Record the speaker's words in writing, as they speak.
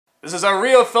This is our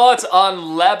real thoughts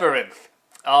on Labyrinth.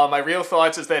 My real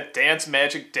thoughts is that Dance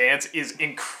Magic Dance is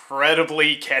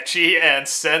incredibly catchy, and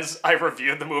since I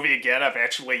reviewed the movie again, I've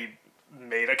actually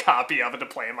made a copy of it to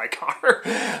play in my car.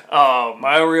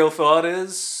 My real thought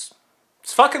is,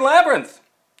 it's fucking Labyrinth.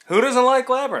 Who doesn't like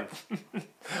Labyrinth?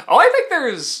 Oh, I think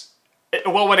there's...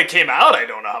 Well, when it came out, I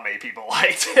don't know how many people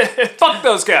liked it. Fuck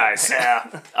those guys.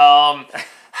 Yeah.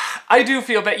 I do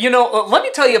feel bad. You know, let me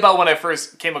tell you about when I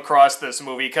first came across this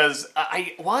movie, because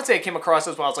I want to say I came across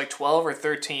this when I was like 12 or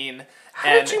 13.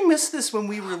 How did you miss this when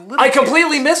we were little? I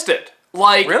completely missed it.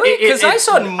 Like, really? Because I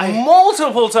saw it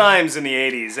multiple times in the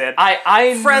 80s at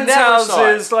friends'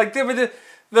 houses. Like, they were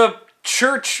the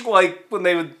church, like, when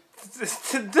they would...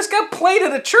 This got played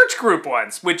at a church group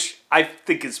once, which I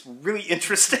think is really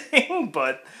interesting,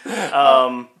 but...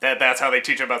 that's how they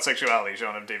teach about sexuality,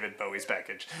 showing them David Bowie's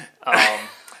package.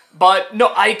 But,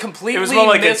 no, I completely missed this movie.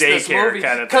 It was more like a daycare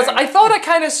kind of thing. Because I thought I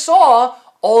kind of saw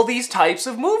all these types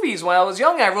of movies when I was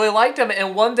young. I really liked them,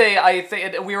 and one day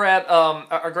we were at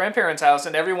our grandparents' house,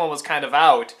 and everyone was kind of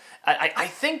out. I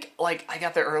think, like, I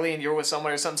got there early and you were with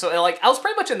someone or something, so, like, I was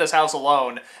pretty much in this house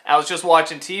alone. I was just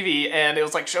watching TV, and it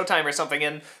was, like, Showtime or something,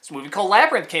 and this movie called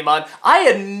Labyrinth came on. I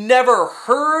had never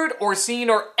heard or seen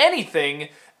or anything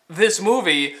this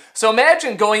movie, so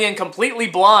imagine going in completely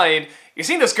blind. You're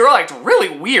seeing this girl act really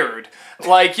weird.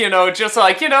 Like, you know, just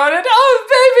like, you know, and, oh,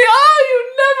 baby, oh, you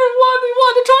never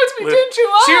wanted to talk to me, didn't you?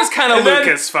 Oh. She was kind of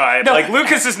Lucas vibe. No, like,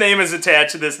 Lucas's name is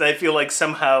attached to this, and I feel like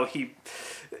somehow he...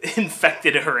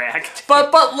 infected her act.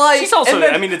 But like... She's also...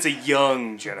 I mean, it's a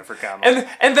young Jennifer Connelly.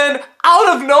 And then,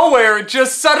 out of nowhere,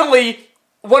 just suddenly,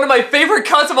 one of my favorite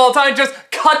cuts of all time, just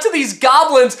cut to these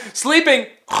goblins sleeping.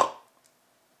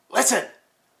 Listen.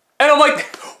 And I'm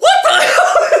like, what the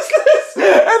hell is this?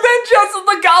 And then just as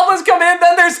the goblins come in,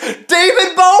 then there's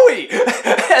David Bowie.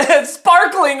 And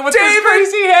sparkling with his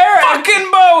crazy hair. Fucking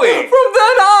Bowie. From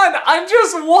then on, I'm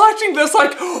just watching this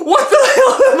like, what the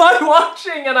hell am I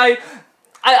watching? And I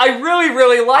really,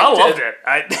 really liked it.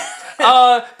 I loved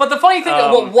it. But the funny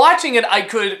thing, watching it, I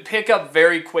could pick up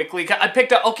very quickly. I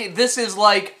picked up, okay, this is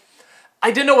like, I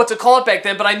didn't know what to call it back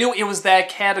then, but I knew it was that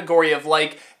category of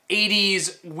like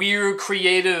 80s weird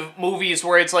creative movies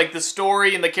where it's like the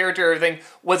story and the character and everything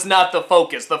was not the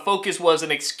focus. The focus was an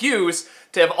excuse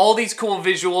to have all these cool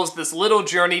visuals, this little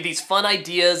journey, these fun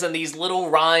ideas, and these little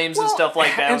rhymes and stuff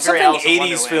like that. And something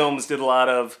 80s films did a lot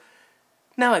of,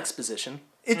 now exposition.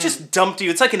 It just dumped you.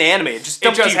 It's like an anime. It just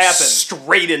dumped you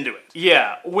straight into it.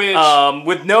 Yeah, which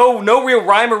with no real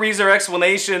rhyme or reason or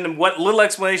explanation. What little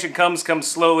explanation comes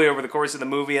slowly over the course of the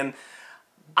movie. And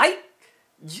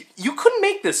you couldn't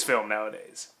make this film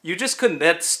nowadays. You just couldn't.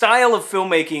 That style of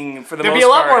filmmaking, for the most part, there'd be a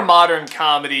lot more modern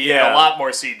comedy and a lot more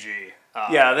CG.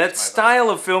 Yeah, that style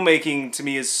of filmmaking to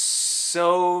me is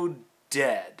so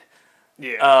dead.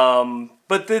 Yeah.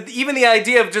 But even the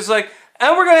idea of just like,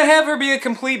 and we're gonna have her be a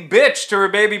complete bitch to her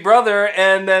baby brother,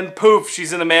 and then poof,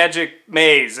 she's in a magic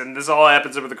maze, and this all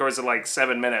happens over the course of like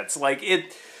 7 minutes. Like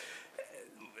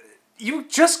you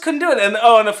just couldn't do it. And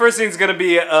and the first thing's gonna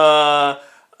be a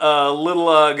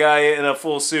little guy in a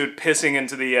full suit pissing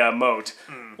into the moat.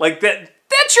 Like that.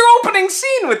 That's your opening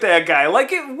scene with that guy.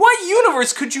 Like, what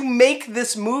universe could you make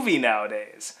this movie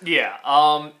nowadays? Yeah.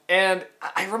 And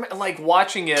I remember like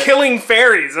watching it, killing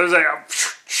fairies. I was like.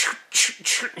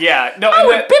 Yeah, no, I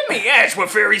would bit me. Yeah, it's what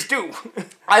fairies do.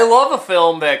 I love a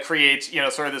film that creates, you know,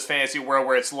 sort of this fantasy world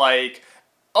where it's like,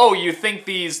 oh, you think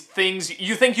these things,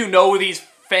 you think you know these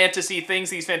fantasy things,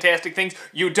 these fantastic things,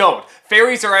 you don't.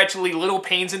 Fairies are actually little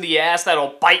pains in the ass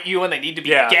that'll bite you and they need to be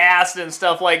gassed and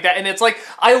stuff like that. And it's like,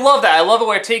 I love that. I love it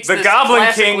where it takes the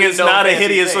Goblin King is not a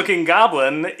hideous looking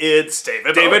goblin. It's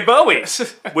David Bowie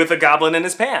with a goblin in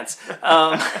his pants.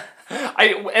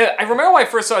 I remember when I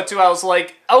first saw it too, I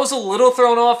was a little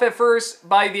thrown off at first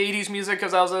by the 80s music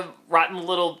because I was a rotten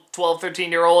little 12,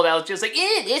 13-year-old. I was just like,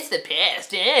 it's the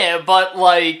past, but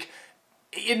like,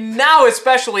 now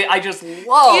especially, I just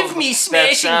love Give me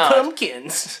Smashing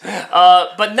Pumpkins.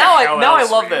 But now I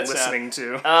love that listening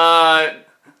to.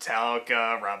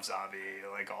 Metallica, Rob Zombie,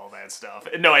 like all that stuff.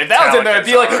 No, if that was in there, I'd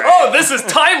be like, oh, this is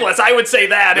timeless. I would say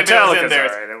that if it was in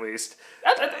there. Alright, at least.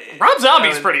 Rob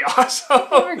Zombie's pretty awesome.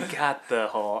 I got the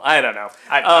whole... I don't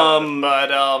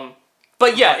know.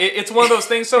 But yeah, it's one of those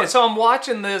things. So I'm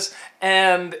watching this,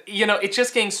 and, you know, it's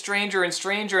just getting stranger and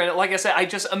stranger. And like I said, I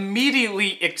just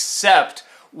immediately accept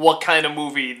what kind of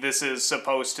movie this is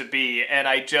supposed to be. And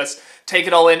I just take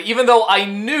it all in, even though I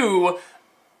knew...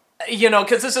 You know,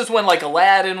 because this is when, like,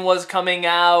 Aladdin was coming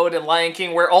out and Lion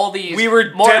King, where all these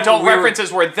more adult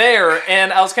references were there.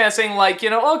 And I was kind of saying, like,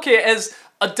 you know, okay, as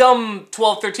a dumb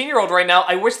 12, 13-year-old right now,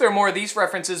 I wish there were more of these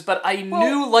references, but I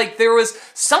knew, like, there was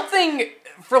something,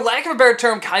 for lack of a better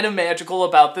term, kind of magical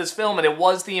about this film, and it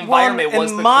was the environment, it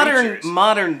was the creatures.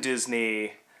 Modern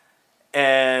Disney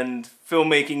and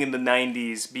filmmaking in the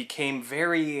 90s became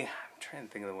very, I'm trying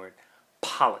to think of the word,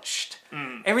 polished.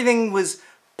 Everything was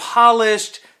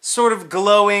polished, sort of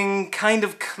glowing, kind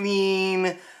of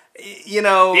clean, you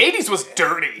know. The 80s was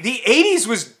dirty. The 80s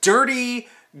was dirty,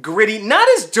 gritty, not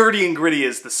as dirty and gritty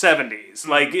as the 70s.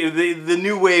 Like, the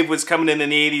new wave was coming in the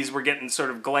 80s, we're getting sort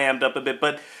of glammed up a bit,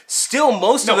 but still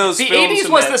most of those films... The 80s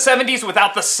was the 70s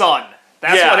without the sun.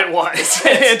 That's what it was,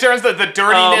 in terms of the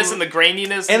dirtiness and the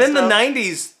graininess and in the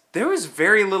 90s, there was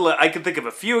very little... I can think of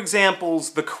a few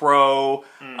examples. The Crow.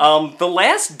 The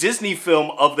last Disney film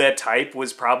of that type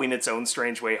was probably in its own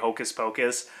strange way Hocus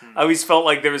Pocus. I always felt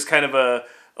like there was kind of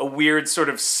a weird sort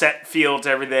of set feel to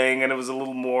everything, and it was a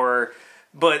little more...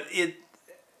 But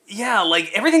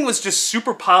like everything was just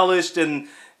super polished and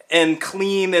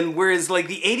clean, and whereas like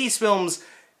the 80s films...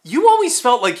 You always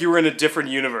felt like you were in a different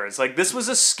universe. Like, this was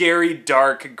a scary,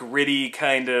 dark, gritty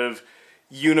kind of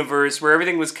universe where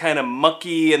everything was kind of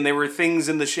mucky and there were things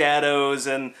in the shadows.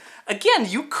 And, again,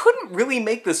 you couldn't really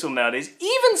make this film nowadays.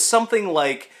 Even something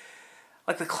like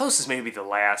the closest maybe the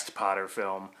last Potter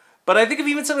film. But I think of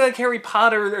even something like Harry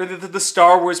Potter or the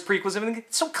Star Wars prequels, everything,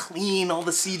 it's so clean, all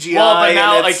the CGI. Well, but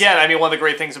now, again, I mean, one of the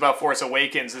great things about Force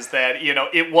Awakens is that, you know,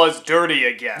 it was dirty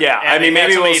again. Yeah, and I mean,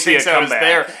 maybe we'll see it come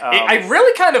back. I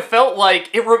really kind of felt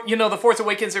like, you know, The Force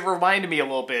Awakens, it reminded me a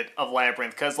little bit of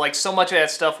Labyrinth, because, like, so much of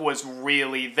that stuff was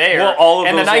really there. Well, all of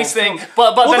and those the nice thing,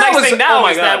 but the nice thing now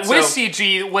is that with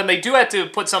CG, when they do have to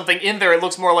put something in there, it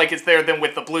looks more like it's there than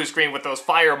with the blue screen with those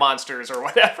fire monsters or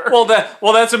whatever. Well,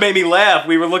 that's what made me laugh.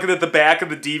 We were looking at the back of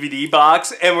the DVD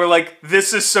box, and we're like,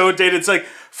 this is so dated. It's like,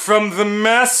 from the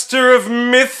master of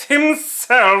myth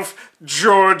himself,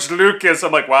 George Lucas.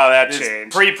 I'm like, wow, that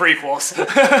changed. Pre-prequels.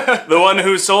 The one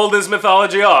who sold his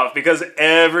mythology off because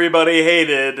everybody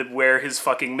hated where his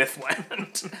fucking myth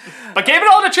went. But gave it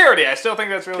all to charity. I still think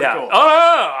that's really cool.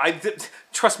 Oh,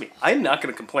 trust me, I'm not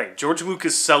going to complain. George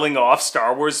Lucas selling off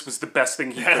Star Wars was the best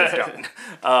thing he could have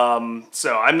done.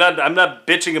 So I'm not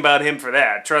bitching about him for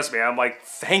that. Trust me, I'm like,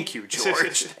 thank you,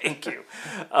 George. Thank you.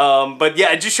 But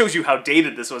yeah, it just shows you how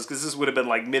dated this was, because this would have been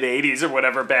like mid-80s or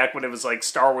whatever, back when it was like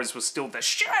Star Wars was still the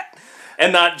shit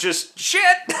and not just shit.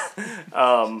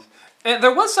 And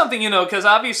there was something, you know, because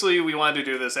obviously we wanted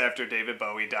to do this after David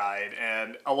Bowie died,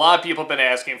 and a lot of people have been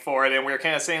asking for it, and we were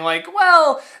kind of saying, like,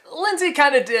 well, Lindsay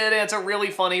kind of did, and it's a really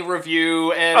funny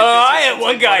review, and... I had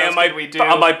one guy on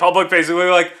my public Facebook, we were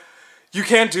like, you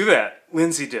can't do that.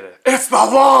 Lindsay did it. It's the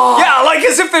law! Yeah, like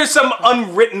as if there's some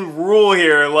unwritten rule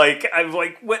here, like, I'm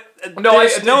like, what?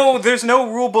 There's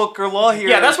no rule book or law here.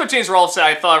 Yeah, that's what James Rolfe said,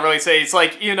 I thought really say. It's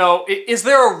like, you know, is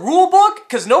there a rule book?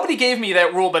 Because nobody gave me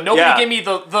that rule, but nobody gave me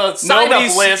the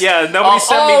sign-up list. Yeah, nobody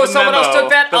sent me the memo. Someone else took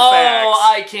that?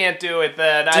 I can't do it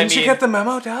then. Didn't you get the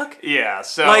memo, Doug? Yeah,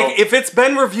 so... Like, if it's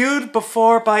been reviewed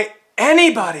before by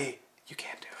anybody...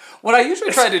 What I usually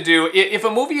try to do, if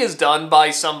a movie is done by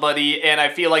somebody and I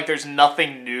feel like there's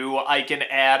nothing new I can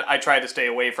add, I try to stay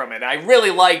away from it. I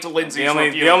really liked Lindsay's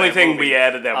review. The only thing we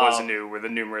added that wasn't new were the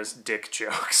numerous dick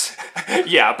jokes.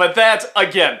 Yeah, but that's,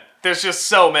 again, there's just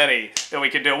so many that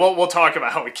we can do. We'll talk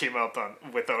about how we came up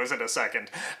with those in a second.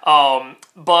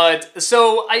 But,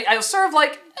 so, I was sort of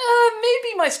like,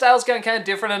 maybe my style's gotten kind of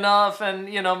different enough,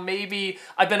 and, you know, maybe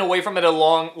I've been away from it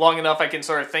long enough I can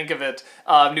sort of think of it,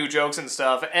 new jokes and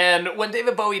stuff. And when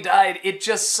David Bowie died, it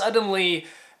just suddenly...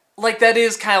 Like, that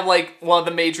is kind of like one of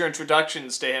the major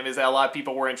introductions to him, is that a lot of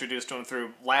people were introduced to him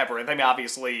through Labyrinth. I mean,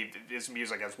 obviously, his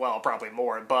music as well, probably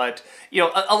more. But, you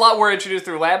know, a lot were introduced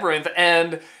through Labyrinth,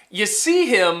 and you see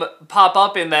him pop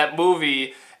up in that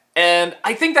movie, and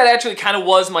I think that actually kind of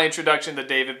was my introduction to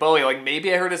David Bowie. Like,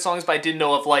 maybe I heard his songs, but I didn't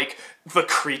know of, like, the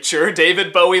creature,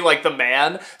 David Bowie, like the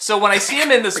man. So when I see him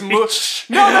in this movie...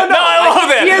 No, I love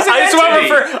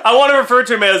that. I want to refer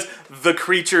to him as the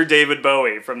creature David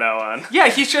Bowie from now on. Yeah,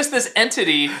 he's just this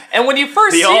entity, and when you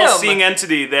first see him... The all-seeing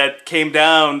entity that came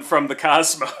down from the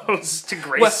cosmos to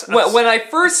grace us. When I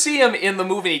first see him in the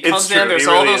movie, he comes in, there's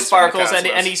all those sparkles,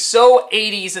 and he's so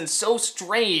 80s and so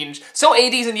strange. So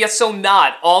 80s and yet so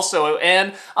not, also.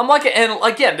 And I'm like, and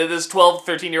again, to this 12,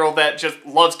 13-year-old that just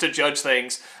loves to judge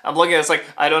things, I'm looking at it, it's like,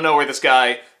 I don't know where this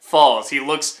guy falls. He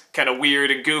looks kind of weird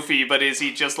and goofy, but is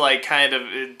he just like kind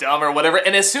of dumb or whatever?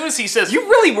 And as soon as he says, you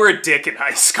really were a dick in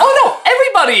high school. Oh no,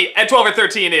 everybody at 12 or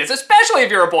 13 is, especially if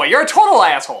you're a boy. You're a total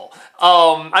asshole.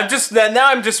 Now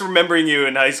I'm just remembering you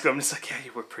in high school. I'm just like, yeah,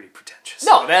 you were pretty pretentious.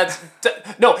 No,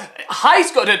 high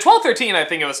school, to 12, 13, I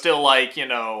think it was still like, you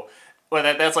know, Well,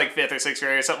 that's like 5th or 6th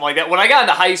grade or something like that. When I got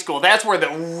into high school, that's where the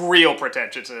real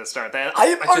pretentiousness started. I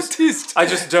am artist. I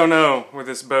just don't know where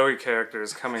this Bowie character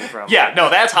is coming from. Yeah, no,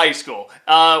 that's high school.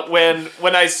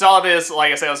 When I saw this,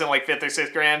 like I said, I was in like 5th or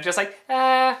 6th grade, I'm just like,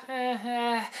 not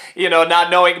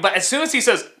knowing. But as soon as he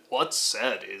says, "What's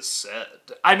said is said,"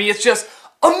 I mean, it's just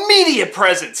immediate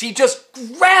presence. He just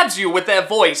grabs you with that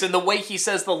voice and the way he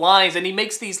says the lines, and he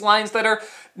makes these lines that are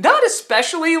not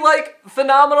especially like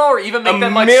phenomenal or even make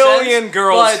that much sense. A million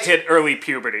girls hit early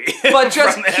puberty. But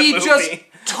he just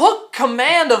took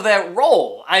command of that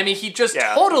role. I mean, he just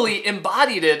totally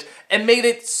embodied it and made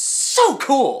it so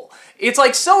cool. It's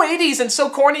like so 80s and so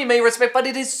corny in many respects, but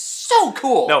it is so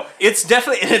cool. No, it's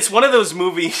definitely, and it's one of those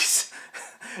movies.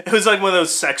 It was like one of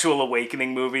those sexual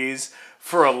awakening movies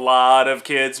for a lot of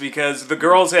kids because the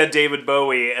girls had David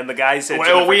Bowie and the guys had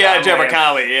Jennifer Connelly. We had Jennifer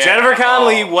Connelly, yeah. Jennifer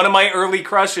Connelly, one of my early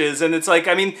crushes, and it's like,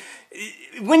 I mean,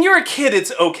 when you're a kid,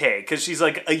 it's okay because she's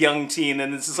like a young teen,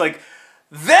 and it's just like,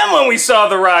 then when we saw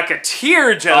The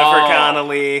Rocketeer, Jennifer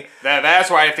Connelly.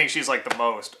 That's why I think she's like the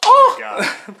most. Oh my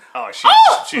god.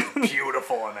 She's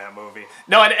beautiful in that movie.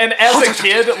 No, and as a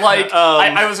kid, like,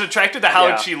 I was attracted to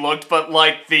how she looked, but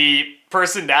like the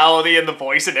personality and the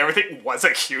voice and everything was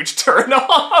a huge turn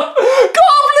off. Goblin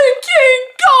King!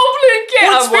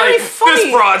 Well, it's very funny.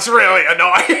 This broad's really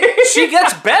annoying. She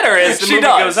gets better as the movie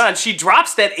goes on. She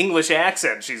drops that English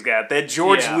accent she's got, that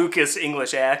George Lucas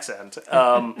English accent.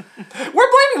 We're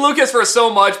blaming Lucas for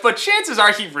so much, but chances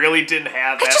are he really didn't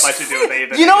have that much to do with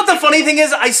anything. You know what the funny thing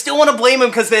is? I still want to blame him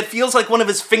because that feels like one of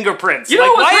his fingerprints. You know,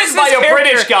 it was written by a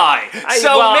British guy.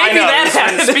 So maybe that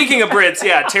happened. Speaking of Brits,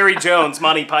 Terry Jones,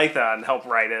 Monty Python, helped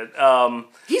write it.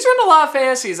 He's written a lot of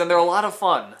fantasies, and they're a lot of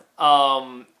fun.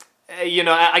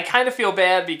 I kind of feel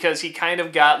bad because he kind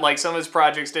of got, like, some of his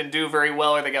projects didn't do very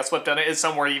well or they got swept under. Is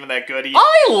somewhere even that good.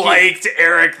 I liked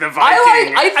Eric the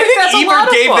Viking. I think that's a lot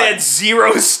of gave fun. that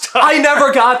 0 stars. I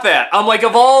never got that. I'm like,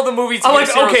 of all the movies, I'm like,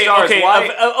 0 stars,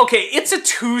 okay, it's a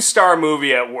 2-star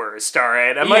movie at worst, all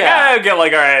right? I'm like, I get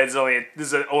like, all right, this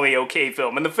is an only okay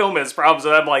film. And the film has problems,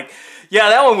 and I'm like, yeah,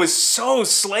 that one was so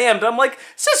slammed. I'm like,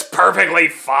 this is perfectly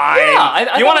fine.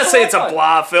 Yeah, you want to say it's a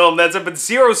blah film that's up at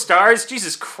 0 stars?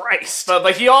 Jesus Christ.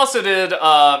 But he also did,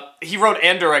 he wrote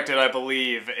and directed, I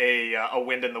believe, a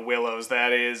Wind in the Willows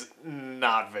that is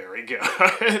not very good.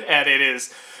 And it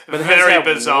is very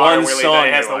bizarre, really.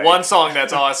 It has the one song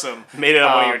that's awesome. Made it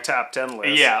on one of your top 10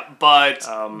 lists. Yeah,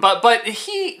 but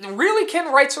he really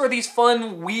can write sort of these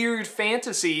fun, weird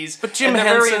fantasies. But Jim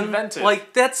Henson, very inventive.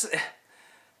 Like, that's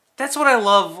what I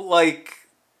love, like,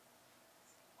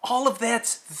 all of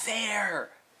that's there.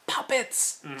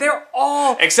 Puppets. Mm-hmm. They're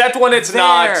all except when it's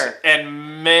not,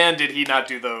 and man, did he not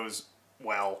do those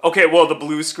well. Okay, well, the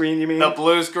blue screen, you mean? The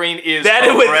blue screen is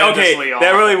horrendously awful.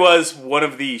 That really was one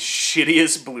of the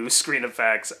shittiest blue screen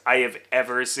effects I have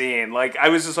ever seen. Like, I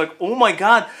was just like, oh my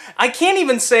god. I can't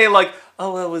even say, like,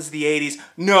 oh, well, it was the 80s.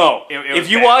 No. If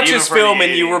you watch this film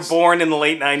and you were born in the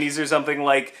late 90s or something,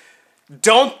 like,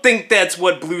 don't think that's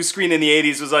what blue screen in the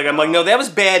 80s was like. I'm like, no, that was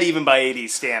bad even by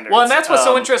 80s standards. Well, and that's what's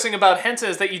so interesting about Henson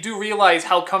is that you do realize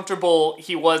how comfortable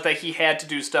he was that he had to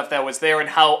do stuff that was there and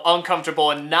how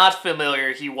uncomfortable and not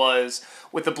familiar he was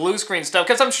with the blue screen stuff.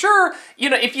 Because I'm sure,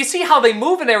 if you see how they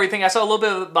move and everything, I saw a little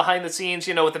bit of behind the scenes,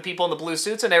 with the people in the blue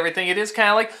suits and everything, it is kind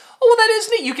of like, oh, well, that is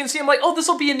neat. You can see, I'm like, oh, this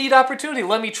will be a neat opportunity.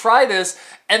 Let me try this.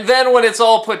 And then when it's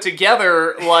all put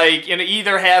together, like,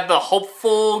 either had the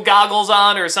hopeful goggles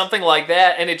on or something like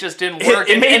that, and it just didn't work.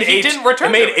 He didn't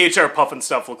return to it. It made H.R. Puffin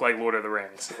stuff look like Lord of the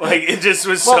Rings. Like, it just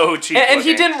was so cheap. And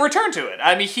he didn't return to it.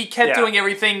 I mean, he kept doing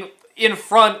everything in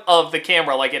front of the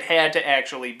camera, like it had to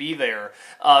actually be there.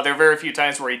 There are very few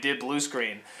times where he did blue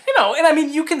screen. And I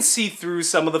mean, you can see through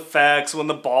some of the facts when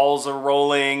the balls are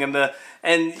rolling and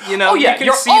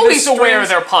you're always aware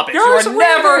they're puppets.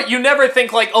 You never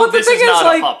think like, oh, this is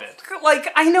not a puppet.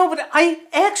 Like, I know, but I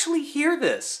actually hear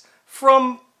this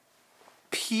from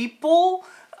people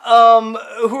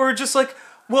who are just like,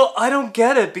 well, I don't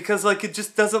get it because, like, it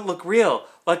just doesn't look real.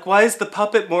 Like, why is the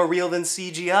puppet more real than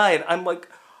CGI? And I'm like,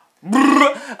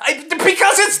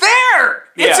 because it's there!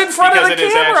 It's in front of the camera! Because it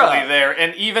is actually there.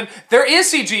 And even, there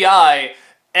is CGI,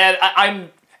 and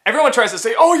everyone tries to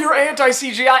say, oh, you're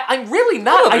anti-CGI. I'm really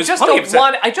not. I just don't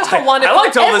want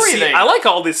it for everything. I like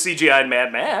all this CGI in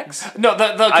Mad Max. No,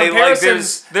 the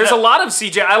comparisons... There's a lot of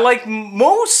CGI. I like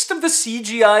most of the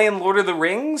CGI in Lord of the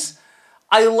Rings.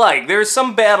 There's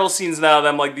some battle scenes now that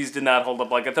I'm like, these did not hold up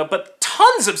like I thought, but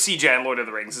tons of CGI in Lord of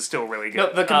the Rings is still really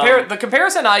good. No, the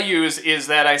comparison I use is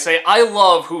that I say, I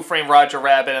love Who Framed Roger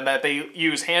Rabbit and that they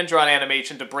use hand-drawn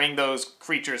animation to bring those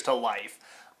creatures to life.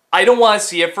 I don't want to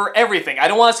see it for everything. I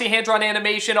don't want to see hand-drawn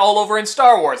animation all over in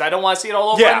Star Wars. I don't want to see it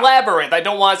all over in Labyrinth. I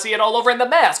don't want to see it all over in The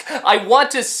Mask. I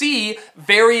want to see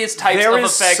various types of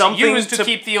effects used to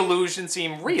keep the illusion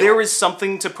seem real. There is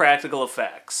something to practical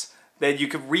effects that you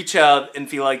could reach out and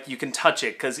feel like you can touch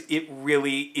it because it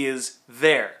really is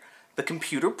there. The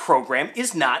computer program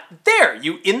is not there.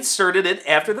 You inserted it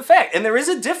after the fact. And there is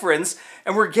a difference,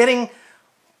 and we're getting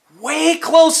way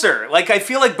closer. Like, I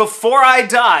feel like before I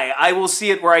die, I will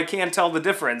see it where I can't tell the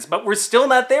difference. But we're still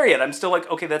not there yet. I'm still like,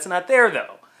 okay, that's not there,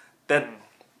 though.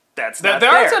 That's not there.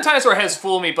 There are some times where it has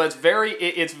fooled me, but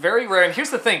it's very rare. And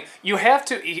here's the thing. You have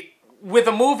to... With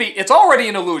a movie, it's already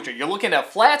an illusion. You're looking at a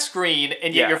flat screen,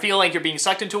 and yet you're feeling like you're being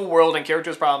sucked into a world and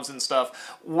characters' problems and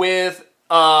stuff. With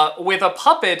a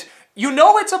puppet, you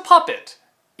know it's a puppet.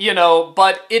 You know,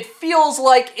 but it feels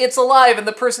like it's alive, and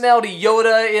the personality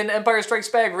Yoda in Empire Strikes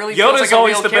Back really feels like a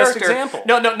real character. Yoda's always the best example.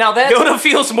 No, now that's... Yoda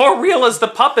feels more real as the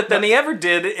puppet than he ever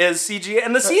did as CGI,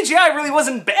 and the CGI really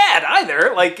wasn't bad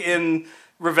either, like in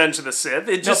Revenge of the Sith.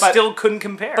 It just still couldn't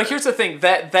compare. But here's the thing,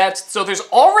 so there's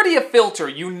already a filter,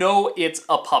 you know it's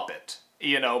a puppet.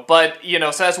 You know, but, you know,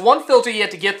 so that's one filter you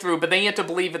have to get through, but then you have to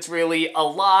believe it's really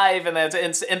alive, and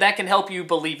that can help you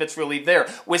believe it's really there.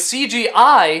 With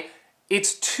CGI...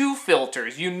 It's two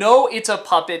filters. You know it's a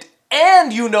puppet,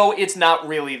 and you know it's not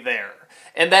really there.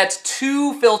 And that's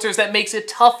two filters that makes it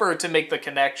tougher to make the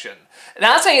connection. And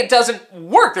I'm not saying it doesn't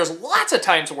work. There's lots of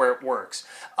times where it works.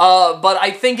 But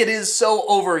I think it is so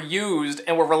overused,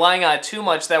 and we're relying on it too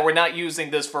much that we're not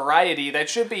using this variety that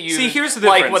should be used. See, here's the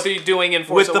difference. Like what they're doing in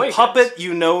Force Awakens. With the puppet,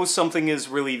 you know something is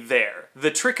really there.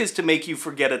 The trick is to make you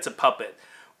forget it's a puppet.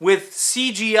 With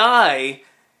CGI...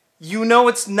 you know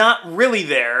it's not really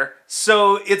there,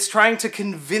 so it's trying to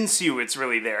convince you it's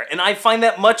really there. And I find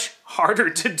that much harder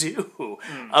to do.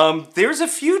 There's a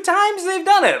few times they've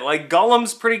done it. Like,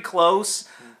 Gollum's pretty close.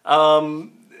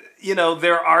 You know,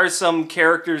 there are some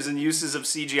characters and uses of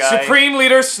CGI. Supreme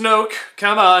Leader Snoke,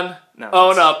 come on. No,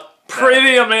 own up.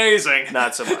 Pretty amazing.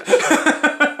 Not so much.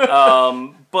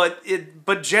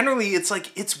 But generally, it's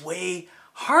like, it's way...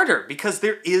 harder because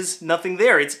there is nothing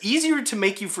there. It's easier to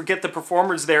make you forget the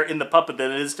performers there in the puppet than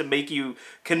it is to make you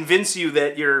convince you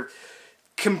that your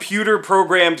computer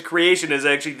programmed creation is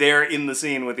actually there in the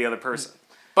scene with the other person.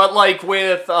 But like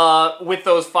with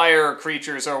those fire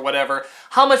creatures or whatever,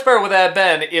 how much better would that have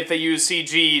been if they used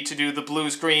CG to do the blue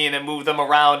screen and move them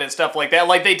around and stuff like that,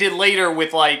 like they did later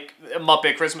with like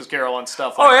Muppet Christmas Carol and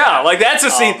stuff like that. Oh yeah, like that's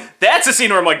a scene. That's a scene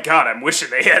where I'm like, God, I'm wishing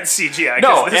they had CGI.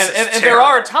 No, and there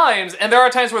are times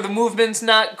where the movement's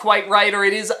not quite right, or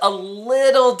it is a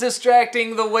little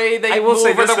distracting the way they move,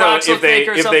 or the rocks look fake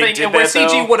or something, and where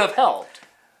CG would have helped.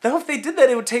 Though if they did that,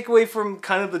 it would take away from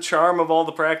kind of the charm of all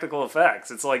the practical effects.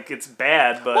 It's like, it's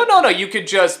bad, but... Well, no, you could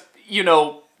just, you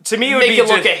know, to me, it would make it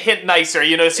look a hint nicer.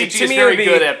 You know, CG is very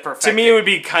good at perfecting. To me, it would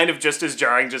be kind of just as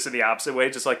jarring, just in the opposite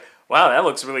way. Just like, wow, that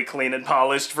looks really clean and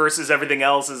polished versus everything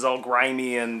else is all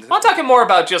grimy and... I'm talking more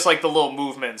about just like the little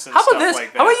movements and stuff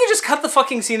like that. How about you just cut the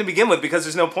fucking scene to begin with because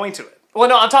there's no point to it? Well,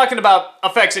 no, I'm talking about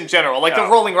effects in general, like the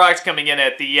rolling rocks coming in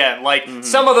at the end. Like,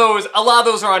 some of those, a lot of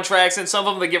those are on tracks, and some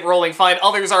of them they get rolling fine.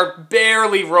 Others are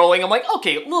barely rolling. I'm like,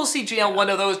 okay, a little CG on one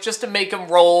of those just to make them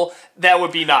roll, that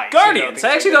would be nice. Guardians.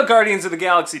 I actually thought Guardians of the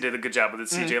Galaxy did a good job with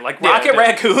its CG. Like, Rocket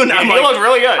Raccoon, he looked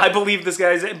really good. I believe this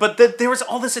guy's... But there was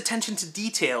all this attention to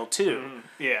detail, too.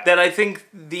 That I think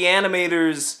the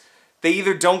animators, they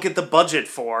either don't get the budget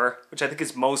for, which I think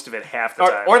is most of it half the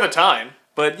time. Or the time.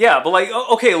 But yeah, but like,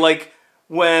 okay, like...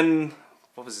 When,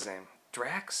 what was his name?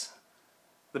 Drax?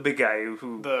 The big guy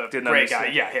who didn't great guy,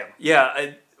 yeah, him.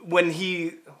 Yeah, when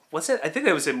he, what's it? I think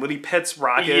that was him, when he pets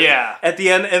Rocket at the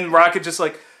end, and Rocket just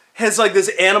like, has like this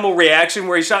animal reaction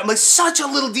where he shot him, like such a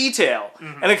little detail,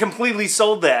 and it completely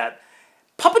sold that.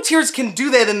 Puppeteers can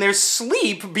do that in their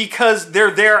sleep because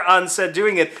they're there on set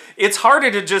doing it. It's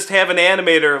harder to just have an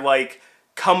animator like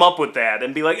come up with that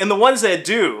and be like, and the ones that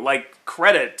do, like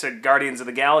credit to Guardians of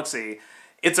the Galaxy,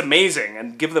 it's amazing,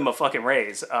 and give them a fucking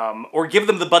raise. Or give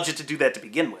them the budget to do that to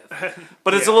begin with.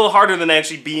 But it's a little harder than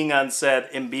actually being on set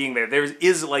and being there. There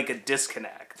is like a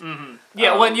disconnect.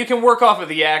 Yeah, when you can work off of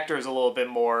the actors a little bit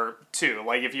more, too.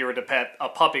 Like, if you were to pet a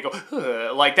puppy,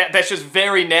 go, like, that's just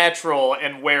very natural,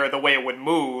 and where the way it would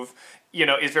move, you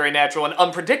know, is very natural and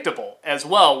unpredictable as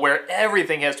well, where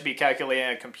everything has to be calculated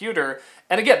on a computer.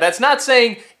 And again, that's not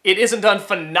saying it isn't done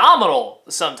phenomenal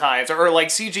sometimes, or like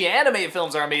CG animated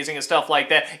films are amazing and stuff like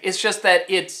that. It's just that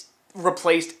it's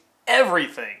replaced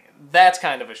everything. That's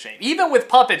kind of a shame. Even with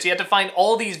puppets, you have to find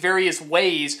all these various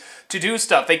ways to do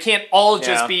stuff. They can't all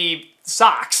just be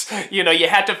socks. You know, you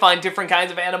had to find different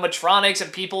kinds of animatronics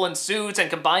and people in suits and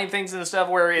combine things and stuff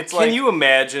where it's like... Can you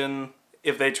imagine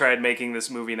if they tried making this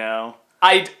movie now?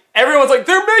 Everyone's like,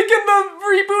 they're making the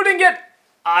rebooting it.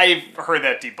 I've heard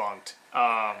that debunked.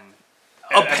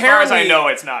 Apparently, as far as I know,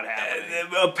 it's not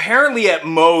happening. Apparently, at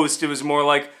most, it was more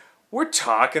like, we're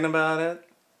talking about it,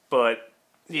 but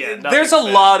yeah, there's a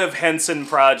lot of Henson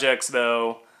projects,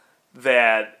 though,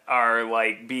 that are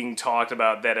like being talked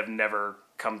about that have never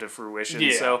come to fruition.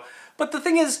 Yeah. So, but the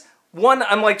thing is, one,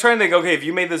 I'm like trying to think, okay, if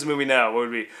you made this movie now, what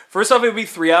would it be? First off, it would be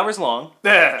 3 hours long.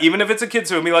 Yeah. Even if it's a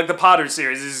kid's movie, like the Potter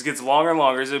series, it just gets longer and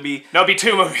longer. So it'd be... No, it'd be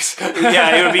 2 movies.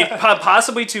 Yeah, it would be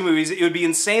possibly 2 movies. It would be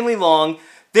insanely long.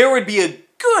 There would be a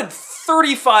good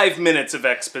 35 minutes of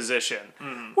exposition.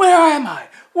 Where am I?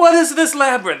 What is this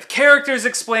labyrinth? Characters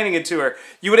explaining it to her.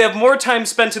 You would have more time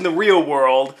spent in the real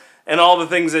world and all the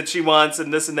things that she wants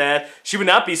and this and that. She would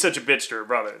not be such a bitch to her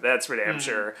brother. That's for damn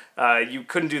sure. You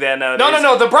couldn't do that nowadays.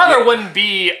 No. The brother wouldn't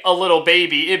be a little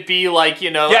baby. It'd be like,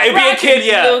 you know... Yeah, it'd be a kid,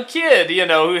 yeah. Little kid, you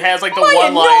know, who has like the My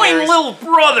one-liners. annoying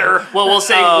little brother! Well, we'll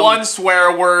say one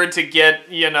swear word to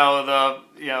get, you know, the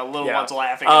little ones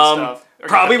laughing and stuff.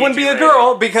 Probably wouldn't be a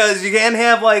girl, because you can't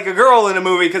have, like, a girl in a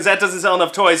movie, because that doesn't sell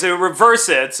enough toys. So it would reverse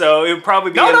it, so it would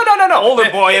probably be an older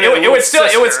boy and it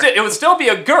would still be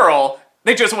a girl.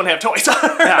 They just wouldn't have toys on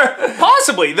her. Yeah,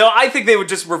 possibly, though. I think they would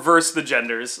just reverse the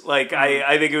genders. Like,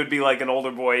 I think it would be like an older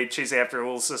boy chasing after a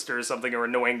little sister or something, or an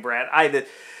annoying brat.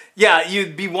 Yeah,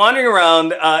 you'd be wandering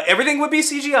around. Everything would be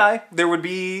CGI. There would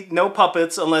be no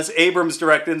puppets unless Abrams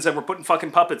directed and said, we're putting fucking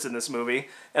puppets in this movie.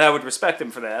 And I would respect him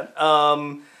for that.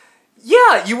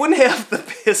 Yeah, you wouldn't have the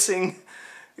pissing...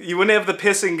 You wouldn't have the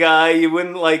pissing guy. You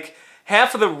wouldn't, like...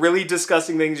 Half of the really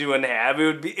disgusting things you wouldn't have.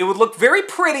 It would look very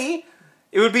pretty.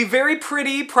 It would be very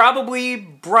pretty, probably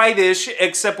brightish,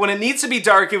 except when it needs to be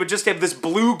dark, it would just have this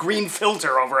blue-green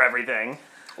filter over everything.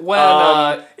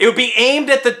 It would be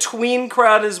aimed at the tween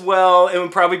crowd as well. It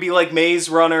would probably be like Maze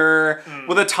Runner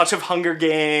with a touch of Hunger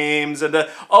Games and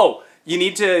you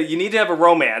need to have a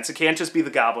romance. It can't just be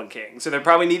the Goblin King. So there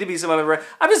probably need to be some other.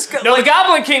 The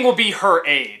Goblin King will be her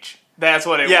age. That's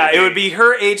what it would be. Yeah, it would be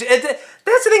her age.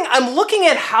 That's the thing. I'm looking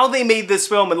at how they made this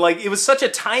film, and like it was such a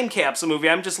time capsule movie.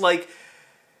 I'm just like,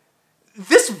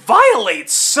 this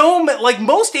violates so much. Like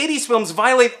most 80s films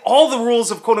violate all the rules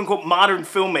of quote unquote modern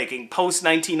filmmaking post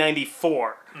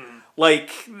 1994. Like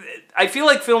I feel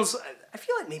like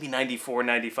maybe 94,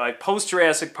 95, post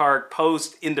Jurassic Park,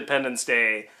 post Independence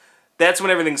Day. That's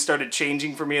when everything started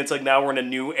changing for me. It's like now we're in a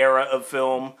new era of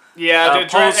film. Yeah,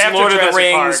 post Lord of the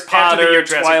Rings, Potter,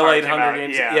 Twilight, Hunger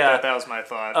Games. Yeah, that was my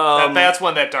thought. That's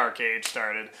when that dark age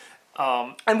started.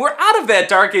 And we're out of that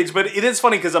dark age, but it is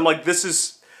funny because I'm like,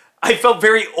 I felt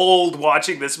very old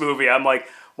watching this movie. I'm like,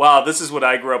 wow, this is what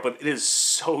I grew up with. It is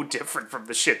so different from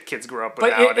the shit kids grew up with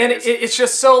nowadays. It's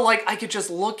just so, like, I could just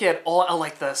look at all,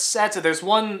 like, the sets. There's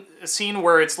one scene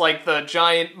where it's like the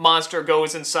giant monster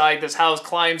goes inside this house,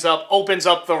 climbs up, opens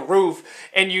up the roof,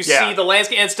 and you see the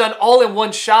landscape. And it's done all in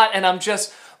one shot, and I'm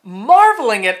just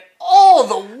marveling at all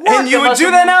the work. And you would do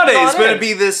that nowadays, but it'd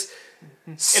be this...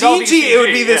 it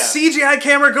would be this CGI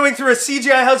camera going through a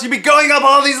CGI house. You'd be going up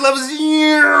all these levels.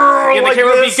 Yeah, the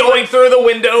camera would be going through the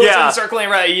windows and circling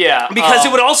around. Yeah, because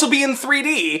it would also be in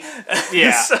 3D.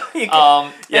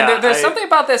 Yeah, there's something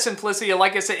about that simplicity.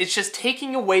 Like I said, it's just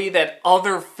taking away that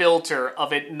other filter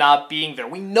of it not being there.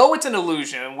 We know it's an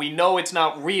illusion. We know it's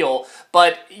not real,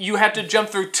 but you have to jump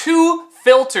through 2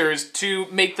 filters to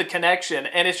make the connection,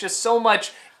 and it's just so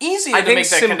much easier to make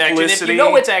that connection if you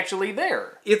know it's actually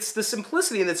there. It's the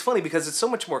simplicity, and it's funny because it's so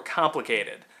much more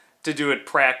complicated to do it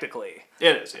practically.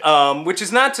 It is. Yeah. Which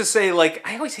is not to say, like,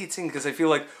 I always hate saying because I feel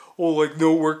like, oh, like,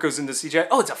 no work goes into CGI.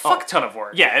 Oh, it's a fuck ton of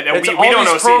work. Yeah, and we don't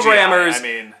know programmers. CGI. I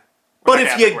mean, but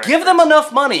if you give them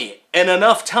enough money and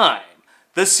enough time,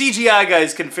 the CGI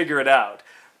guys can figure it out.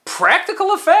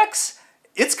 Practical effects,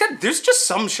 there's just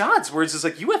some shots where it's just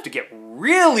like, you have to get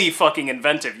really fucking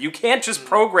inventive. You can't just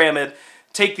program it,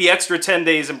 take the extra 10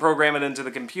 days and program it into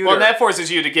the computer. Well, and that forces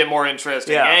you to get more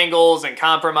interesting angles and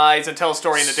compromise and tell a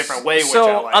story in a different way, which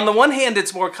I like. On the one hand,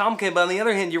 it's more complicated, but on the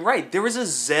other hand, you're right. There is a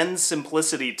zen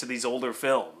simplicity to these older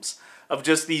films of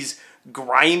just these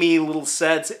grimy little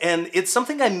sets, and it's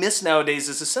something I miss nowadays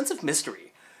is a sense of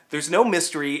mystery. There's no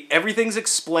mystery. Everything's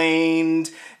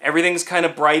explained. Everything's kind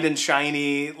of bright and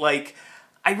shiny. Like,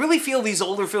 I really feel these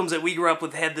older films that we grew up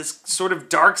with had this sort of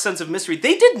dark sense of mystery.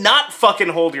 They did not fucking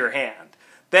hold your hand.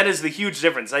 That is the huge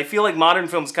difference. I feel like modern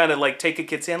films kind of like take a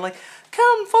kid's hand, like,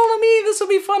 come, follow me, this will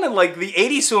be fun. And like the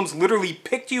 80s films literally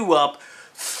picked you up,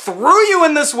 threw you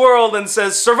in this world and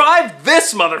says, survive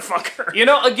this, motherfucker. You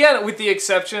know, again, with the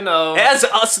exception of... As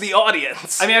us, the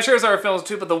audience. I mean, I'm sure there are films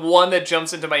too, but the one that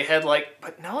jumps into my head like,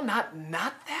 but no, not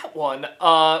that one,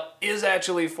 is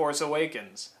actually Force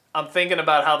Awakens. I'm thinking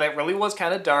about how that really was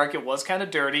kind of dark, it was kind of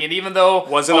dirty, and even though...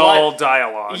 Wasn't all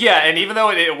dialogue. Yeah, and even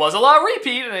though it was a lot of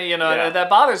repeat, you know, that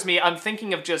bothers me, I'm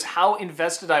thinking of just how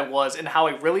invested I was and how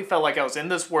I really felt like I was in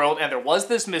this world, and there was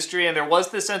this mystery, and there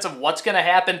was this sense of what's going to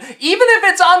happen, even if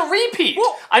it's on repeat.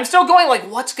 Well, I'm still going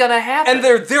like, what's going to happen? And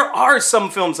there are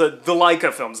some films, the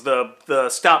Leica films, the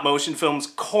stop-motion films,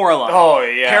 Coraline,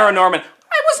 Paranorman.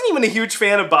 I wasn't even a huge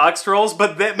fan of box trolls,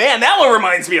 but that one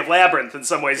reminds me of Labyrinth in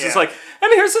some ways. Yeah. It's like, and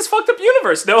here's this fucked up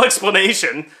universe, no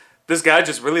explanation. This guy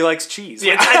just really likes cheese.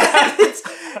 Yeah. I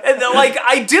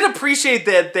did appreciate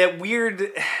that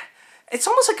weird. It's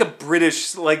almost like a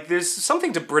British, like there's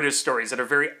something to British stories that are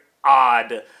very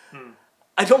odd.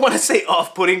 I don't want to say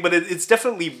off-putting, but it's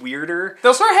definitely weirder.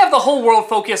 They'll sort of have the whole world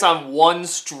focus on one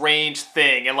strange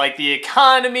thing, and like the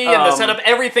economy and the setup,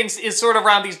 everything is sort of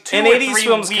around these two or three weird things. And 80s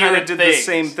films kind of did the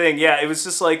same thing. Yeah, it was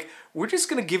just like, we're just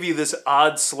going to give you this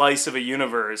odd slice of a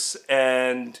universe,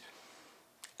 and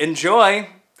enjoy,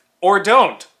 or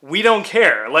don't. We don't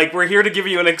care. Like, we're here to give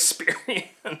you an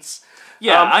experience.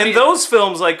 Yeah, I mean, those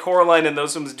films, like Coraline and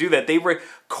those films do that. They were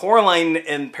Coraline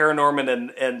and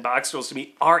Paranorman and Box Trolls to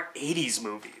me are 80s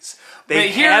movies. They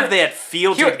have that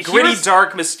feel to it. Gritty,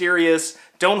 dark, mysterious.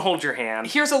 Don't hold your hand.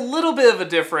 Here's a little bit of a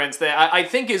difference that I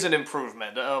think is an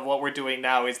improvement of what we're doing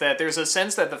now, is that there's a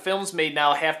sense that the films made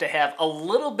now have to have a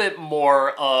little bit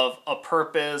more of a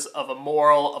purpose, of a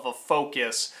moral, of a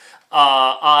focus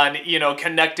on, you know,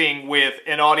 connecting with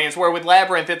an audience, where with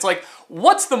Labyrinth, it's like,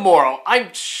 what's the moral? I'm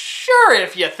sure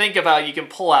if you think about it, you can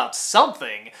pull out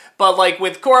something. But like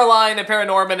with Coraline and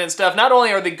Paranorman and stuff, not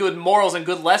only are they good morals and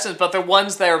good lessons, but they're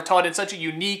ones that are taught in such a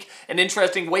unique and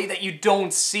interesting way that you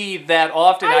don't see that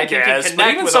often. I guess, can connect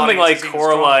but even with something like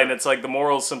Coraline, it's like the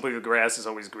moral is simply the grass is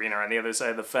always greener on the other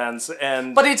side of the fence.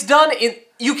 But it's done in...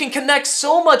 You can connect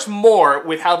so much more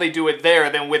with how they do it there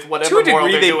than with whatever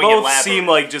moral they're doing in Labyrinth. To a degree, they both seem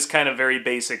like just kind of very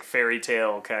basic fairy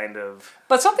tale kind of...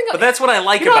 But that's what I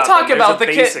like about them. You don't talk about the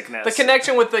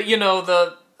connection with the, you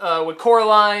know, with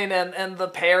Coraline and the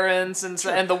parents and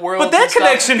the world. But that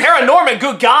connection, Paranorman,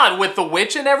 good God, with the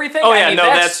witch and everything. Oh yeah, I mean,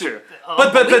 that's true.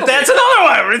 But that's another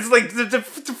one where it's like to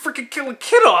freaking kill a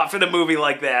kid off in a movie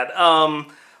like that.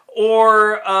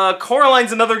 Or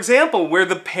Coraline's another example where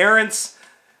the parents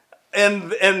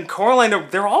and Coraline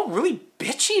they're all really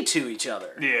bitchy to each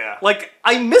other. Yeah. Like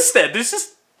I miss that. There's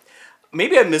just.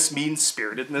 Maybe I miss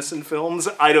mean-spiritedness in films.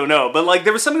 I don't know. But, like,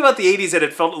 there was something about the 80s that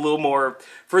it felt a little more...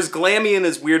 For as glammy and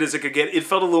as weird as it could get, it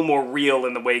felt a little more real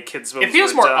in the way kids' films It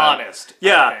feels more honest.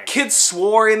 Yeah. Kids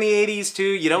swore in the 80s, too.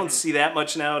 You don't see that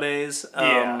much nowadays.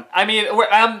 Yeah. I mean,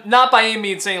 I'm not by any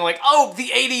means saying, like, oh, the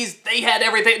 80s, they had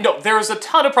everything. No, there's a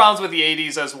ton of problems with the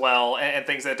 80s as well, and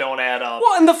things that don't add up.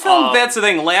 Well, in the film, that's the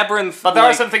thing. Labyrinth... But there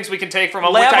are some things we can take from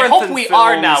them, which I hope we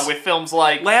are now with films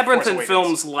like Labyrinth and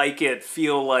films like it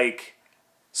feel like...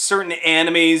 certain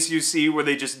animes you see where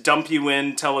they just dump you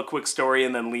in, tell a quick story,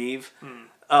 and then leave.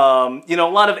 You know, a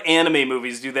lot of anime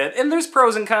movies do that, and there's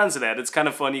pros and cons of that. It's kind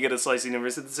of fun. You get a slice of the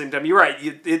universe at the same time. You're right.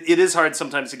 It is hard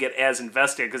sometimes to get as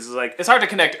invested, because it's like... It's hard to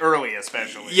connect early,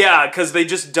 especially. Yeah, because they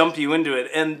just dump you into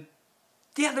it. And,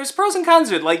 yeah, there's pros and cons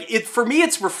to it. Like, for me,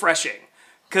 it's refreshing.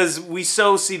 Because we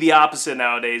so see the opposite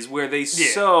nowadays, where they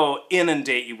so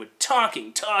inundate you with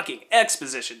talking,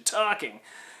 exposition, talking...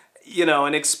 You know,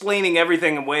 and explaining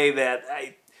everything in a way that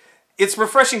it's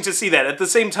refreshing to see that. At the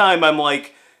same time, I'm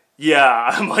like,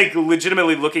 I'm like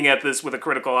legitimately looking at this with a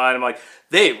critical eye. And I'm like,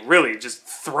 they really just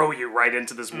throw you right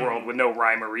into this world with no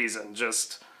rhyme or reason.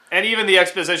 Just... And even the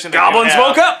exposition... Goblins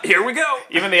woke up! Here we go!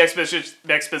 Even the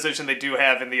exposition they do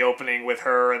have in the opening with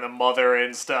her and the mother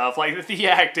and stuff. Like, the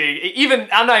acting... Even...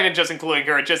 I'm not even just including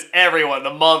her, just everyone.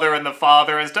 The mother and the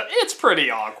father and stuff. It's pretty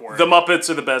awkward. The Muppets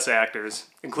are the best actors,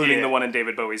 including the one in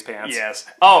David Bowie's pants. Yes.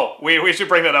 Oh, we should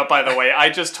bring that up, by the way. I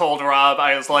just told Rob,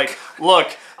 I was like,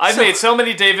 look, I've made so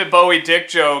many David Bowie dick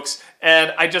jokes...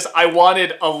 And I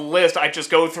wanted a list. I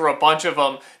just go through a bunch of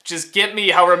them. Just get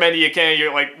me however many you can.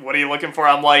 You're like, what are you looking for?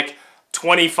 I'm like,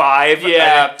 25.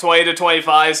 Yeah, 20 to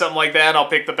 25, something like that. I'll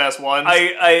pick the best ones.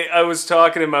 I was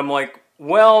talking to him. I'm like,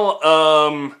 well,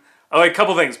 a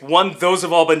couple things. One, those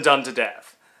have all been done to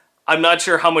death. I'm not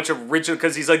sure how much original,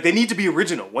 because he's like, they need to be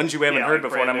original, ones you haven't heard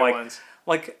before. And I'm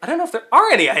like, I don't know if there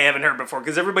are any I haven't heard before,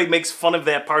 because everybody makes fun of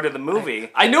that part of the movie.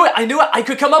 I knew it. I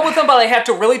could come up with them, but I have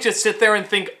to really just sit there and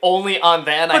think only on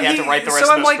that, and I had to write the rest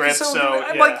of the script.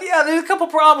 I'm like, there's a couple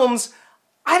problems.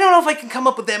 I don't know if I can come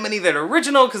up with that many that are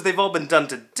original, because they've all been done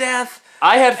to death.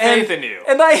 I had faith in you.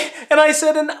 And I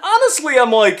said, and honestly,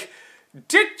 I'm like,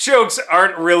 dick jokes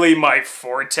aren't really my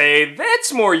forte.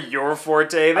 That's more your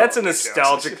forte. That's a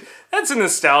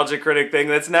nostalgic critic thing.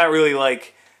 That's not really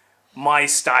like my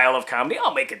style of comedy.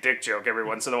 I'll make a dick joke every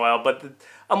once in a while, but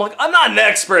I'm like, I'm not an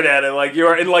expert at it like you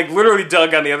are. And like literally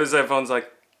Doug on the other side of the phone's like,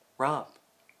 Rob,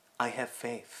 I have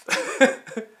faith.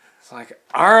 It's like,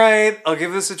 all right, I'll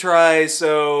give this a try.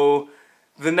 So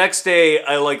the next day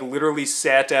I like literally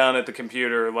sat down at the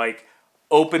computer, like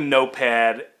open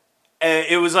Notepad. And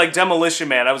it was like Demolition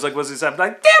Man. I was like, what's this? I'm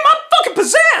like, damn, I'm fucking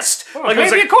possessed. Oh, like,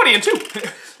 maybe accordion too.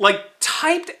 Like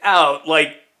typed out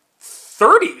like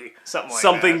 30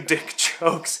 something dick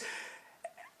jokes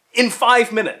in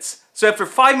 5 minutes. So after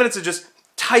 5 minutes of just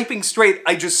typing straight,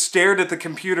 I just stared at the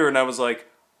computer and I was like,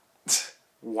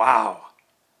 wow.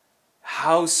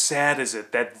 How sad is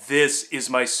it that this is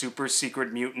my super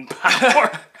secret mutant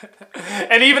power?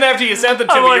 And even after you sent them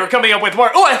to me, like, you were coming up with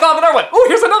more. Oh, I thought of another one. Oh,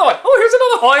 here's another one. Oh, here's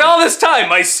another one. Like all this time,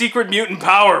 my secret mutant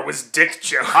power was dick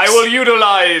jokes. I will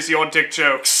utilize your dick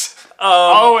jokes.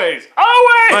 Always.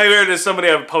 Always! My favorite is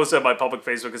somebody I posted on my public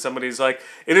Facebook and somebody's like,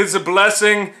 it is a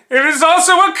blessing, it is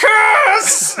also a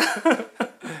curse!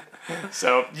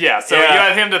 So you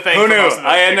had him to thank. Who knew?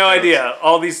 I had no idea.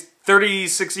 All these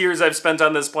 36 years I've spent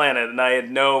on this planet, and I had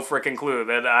no frickin' clue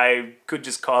that I could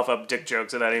just cough up dick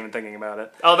jokes without even thinking about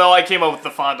it. Although I came up with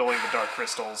the fondling the dark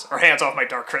crystals, or hands off my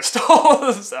dark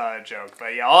crystals joke.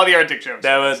 But yeah, all the art dick jokes.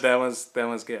 That was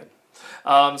good.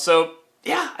 So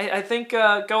yeah, I think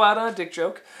go out on a dick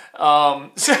joke. I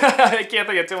can't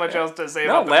think of too much else to say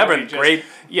about the Labyrinth, movie. great.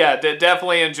 Yeah,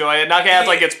 definitely enjoy it. Not gonna act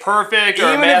like it's perfect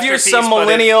or even a if you're some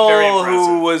millennial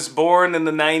who was born in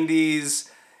the 90s.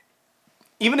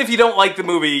 Even if you don't like the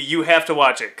movie, you have to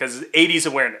watch it, because 80s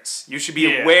awareness. You should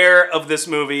be aware of this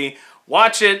movie.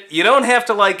 Watch it. You don't have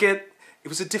to like it. It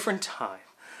was a different time.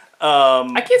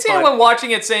 I can't see anyone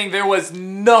watching it saying there was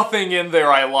nothing in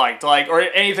there I liked, like, or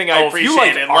anything I appreciated.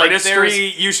 If you like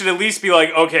artistry, you should at least be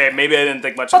like, okay, maybe I didn't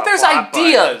think much about it. But there's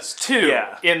ideas, too,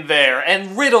 in there,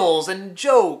 and riddles, and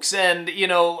jokes, and,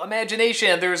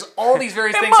 imagination. There's all these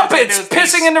various things. Muppets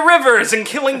pissing into rivers and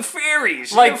killing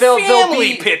fairies. Like, there'll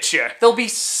be picture. There'll be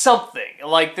something.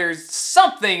 Like, there's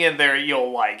something in there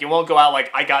you'll like. You won't go out like,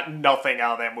 I got nothing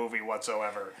out of that movie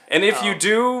whatsoever. And if you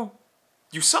do,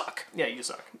 you suck. Yeah, you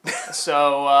suck.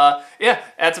 So, yeah,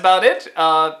 that's about it.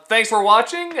 Thanks for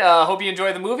watching. Hope you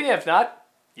enjoyed the movie. If not,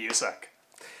 you suck.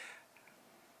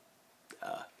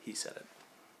 He said it.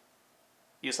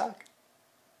 You suck.